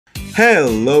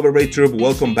Hello Beverly Troop,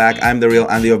 welcome back. I'm the real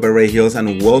Andy of Beverly Hills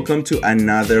and welcome to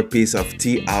another piece of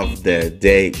tea of the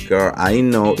day. Girl, I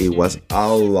know it was a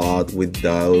lot with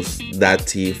that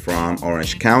tea from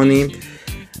Orange County.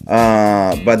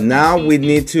 But now we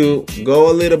need to go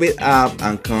a little bit up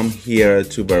and come here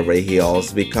to Beverly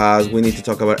Hills because we need to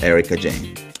talk about Erika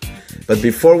Jayne. But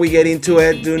before we get into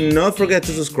it, do not forget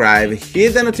to subscribe,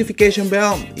 hit the notification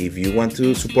bell if you want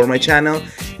to support my channel.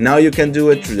 Now you can do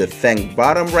it through the thank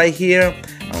button right here,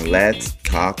 and let's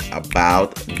talk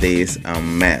about this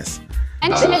mess.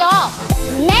 Mention it all.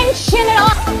 Mention it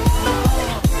all.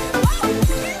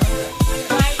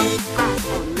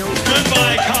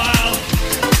 Goodbye, Kyle.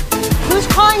 Who's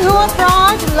calling who a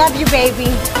fraud? Love you, baby.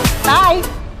 Bye.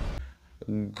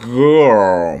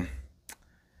 Girl,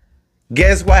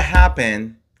 guess what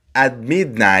happened at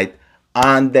midnight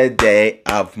on the day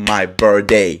of my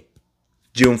birthday,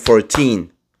 June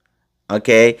 14.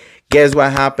 Okay, guess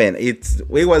what happened? It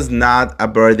was not a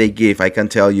birthday gift, I can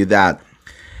tell you that.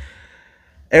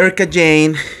 Erika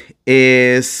Jayne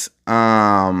is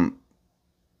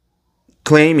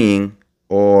claiming,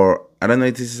 or I don't know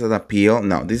if this is an appeal.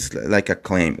 No, this is like a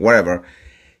claim, whatever.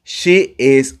 She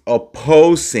is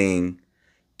opposing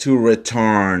to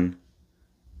return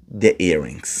the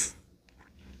earrings.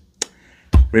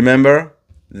 Remember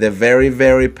the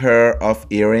very pair of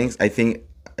earrings, I think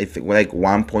like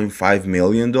 $1.5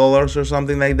 million or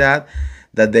something like that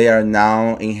they are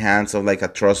now in hands of like a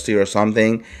trustee or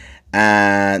something,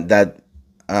 and that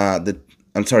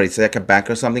it's like a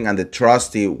bank or something, and the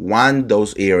trustee want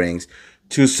those earrings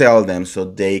to sell them so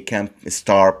they can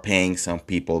start paying some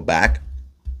people back.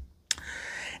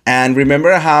 And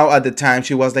remember how at the time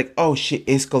she was like, oh, she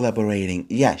is collaborating.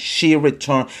 Yeah, she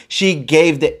returned. She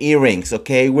gave the earrings,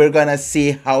 okay? We're going to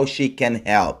see how she can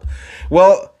help.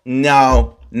 Well,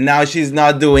 no. Now she's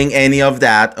not doing any of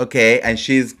that, okay? And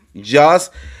she's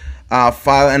just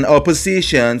filed an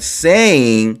opposition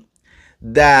saying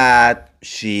that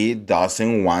she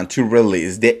doesn't want to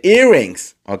release the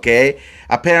earrings, okay?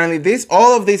 Apparently,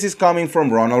 all of this is coming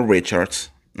from Ronald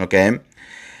Richards, okay?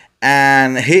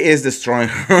 And he is destroying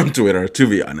her on Twitter, to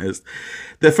be honest.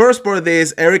 The first part of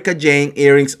this, Erika Jayne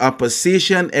earrings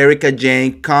opposition. Erika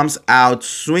Jayne comes out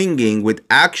swinging with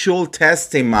actual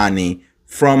testimony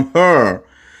from her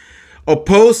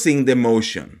opposing the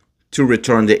motion to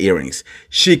return the earrings.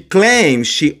 She claims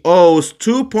she owes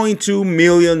 $2.2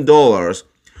 million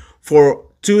for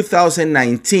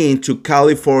 2019 to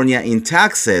California in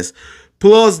taxes.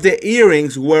 Plus, the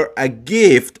earrings were a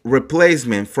gift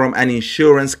replacement from an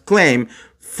insurance claim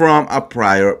from a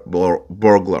prior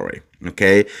burglary.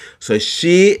 Okay, so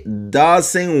she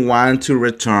doesn't want to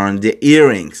return the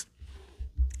earrings.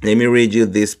 Let me read you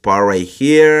this part right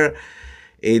here.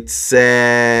 It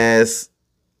says,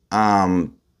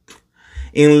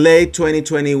 in late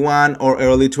 2021 or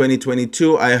early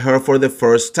 2022, I heard for the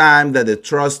first time that the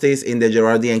trustees in the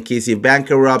Girardi and Kesey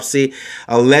bankruptcy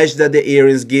alleged that the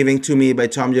earrings given to me by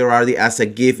Tom Girardi as a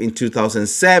gift in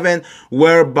 2007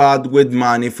 were bought with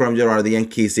money from Girardi and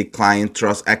Kesey client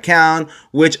trust account,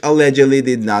 which allegedly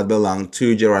did not belong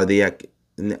to Girardi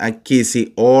and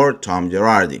Kesey or Tom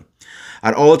Girardi.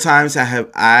 At all times,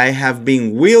 I have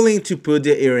been willing to put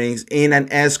the earrings in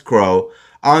an escrow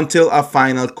until a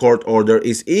final court order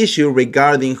is issued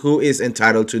regarding who is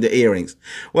entitled to the earrings.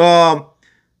 Well,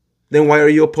 then why are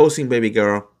you opposing, baby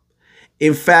girl?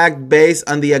 In fact, based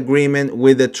on the agreement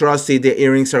with the trustee, the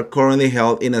earrings are currently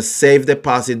held in a safe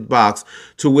deposit box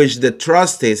to which the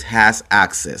trustees has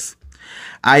access.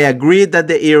 I agree that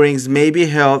the earrings may be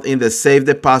held in the safe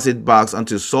deposit box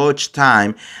until such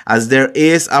time as there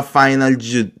is a final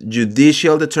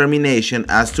judicial determination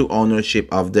as to ownership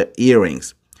of the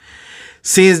earrings.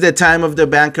 Since the time of the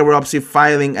bankruptcy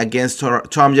filing against Tom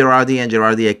Girardi and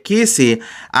Girardi and Kesey,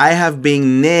 I have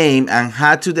been named and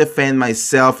had to defend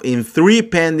myself in 3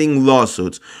 pending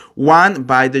lawsuits, one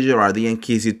by the Girardi and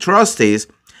Kesey trustees,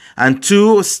 and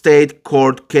 2 state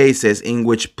court cases in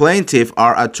which plaintiffs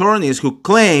are attorneys who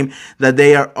claim that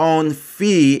their own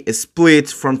fee is split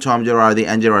from Tom Girardi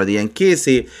and Girardi and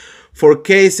Kesey for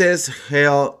cases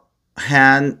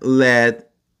hand-led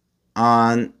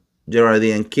on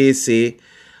Girardi and Kesey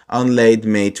on late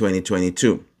May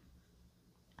 2022.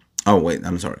 Oh, wait,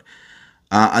 I'm sorry.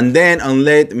 And then on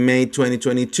late May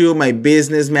 2022, my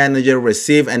business manager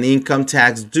received an income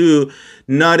tax due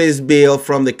notice bill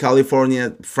from the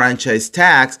California franchise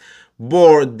tax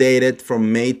board dated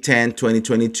from May 10,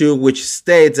 2022, which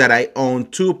states that I own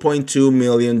 $2.2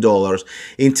 million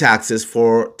in taxes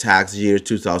for tax year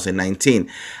 2019.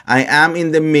 I am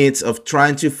in the midst of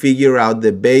trying to figure out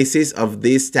the basis of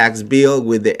this tax bill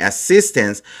with the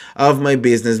assistance of my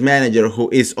business manager, who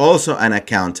is also an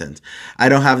accountant. I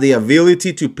don't have the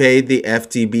ability to pay the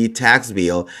FTB tax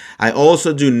bill. I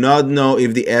also do not know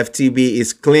if the FTB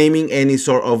is claiming any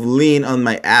sort of lien on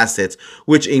my assets,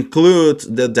 which includes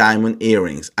the diamond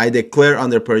earrings. I declare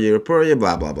under perjury,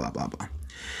 blah, blah, blah, blah, blah.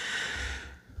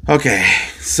 Okay,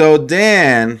 so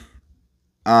then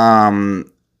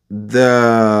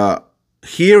the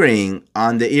hearing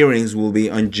on the earrings will be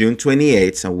on June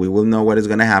 28th, so we will know what is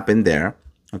going to happen there.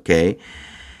 Okay.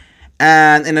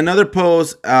 And in another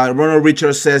post, Ronald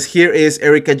Richards says, here is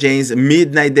Erika Jayne's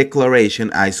midnight declaration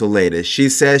isolated. She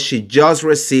says she just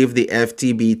received the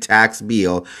FTB tax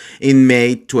bill in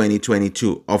May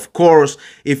 2022. Of course,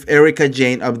 if Erika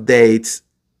Jayne updates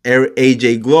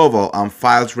AJ Global and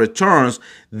files returns,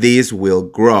 this will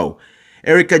grow.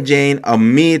 Erika Jayne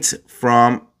omits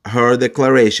from her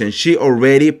declaration she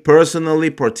already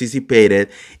personally participated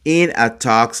in a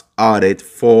tax audit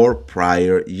for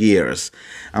prior years.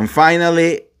 And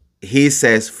finally, he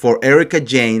says for Erika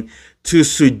Jayne to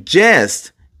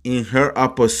suggest in her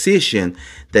opposition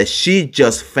that she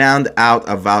just found out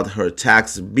about her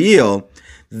tax bill,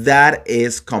 that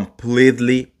is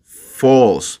completely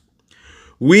false.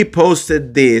 We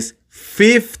posted this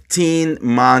 15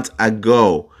 months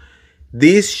ago.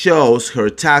 This shows her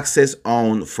taxes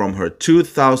owed from her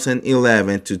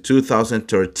 2011 to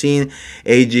 2013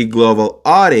 AG Global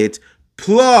audit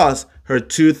plus her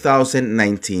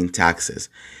 2019 taxes.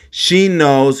 She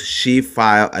knows she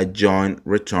filed a joint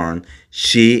return.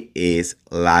 She is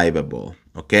liable.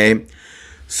 Okay?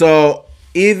 So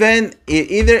either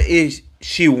if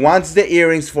she wants the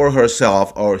earrings for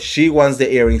herself or she wants the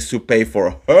earrings to pay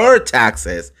for her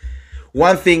taxes,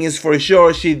 one thing is for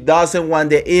sure, she doesn't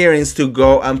want the earrings to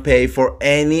go and pay for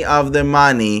any of the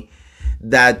money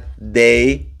that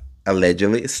they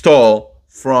allegedly stole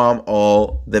from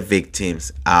all the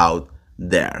victims out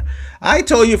there. I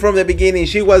told you from the beginning,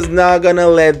 she was not gonna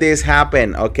let this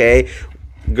happen, okay?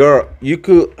 Girl, you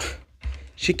could...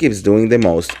 She keeps doing the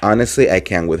most. Honestly, I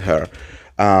can't with her.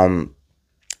 I'm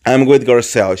with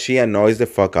Garcelle. She annoys the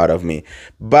fuck out of me.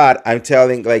 But I'm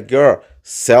telling, like, girl,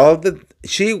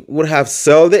 she would have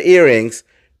sold the earrings,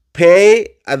 pay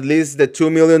at least the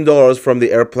 $2 million from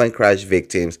the airplane crash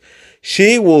victims.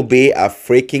 She will be a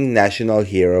freaking national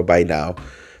hero by now.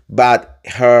 But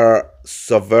her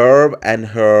suburb and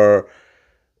her,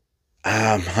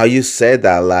 how you say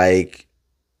that, like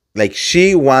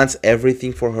she wants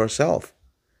everything for herself.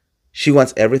 She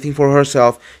wants everything for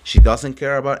herself. She doesn't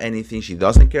care about anything. She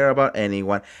doesn't care about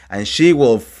anyone. And she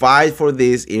will fight for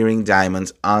these earring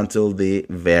diamonds until the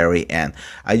very end.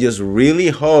 I just really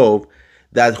hope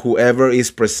that whoever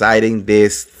is presiding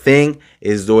this thing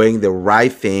is doing the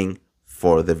right thing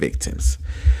for the victims.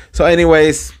 So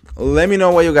anyways, let me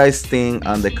know what you guys think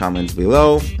on the comments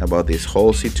below about this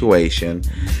whole situation.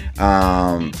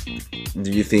 Do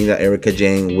you think that Erika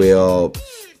Jayne will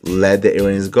let the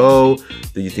earrings go?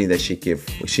 Do you think that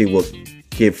she will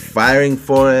keep firing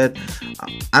for it?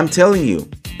 I'm telling you,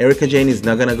 Erika Jayne is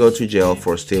not gonna go to jail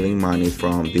for stealing money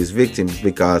from these victims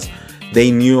because they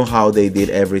knew how they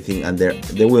did everything, and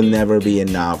there will never be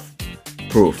enough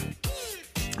proof.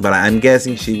 But I'm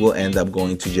guessing she will end up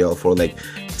going to jail for like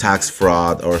tax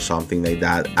fraud or something like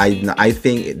that. I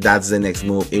think that's the next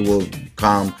move. It will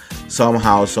come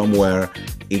somehow, somewhere.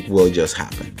 It will just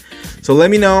happen. So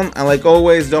let me know, and like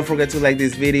always, don't forget to like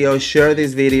this video, share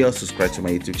this video, subscribe to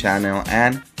my YouTube channel,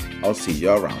 and I'll see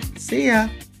you around. See ya.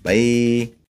 Bye.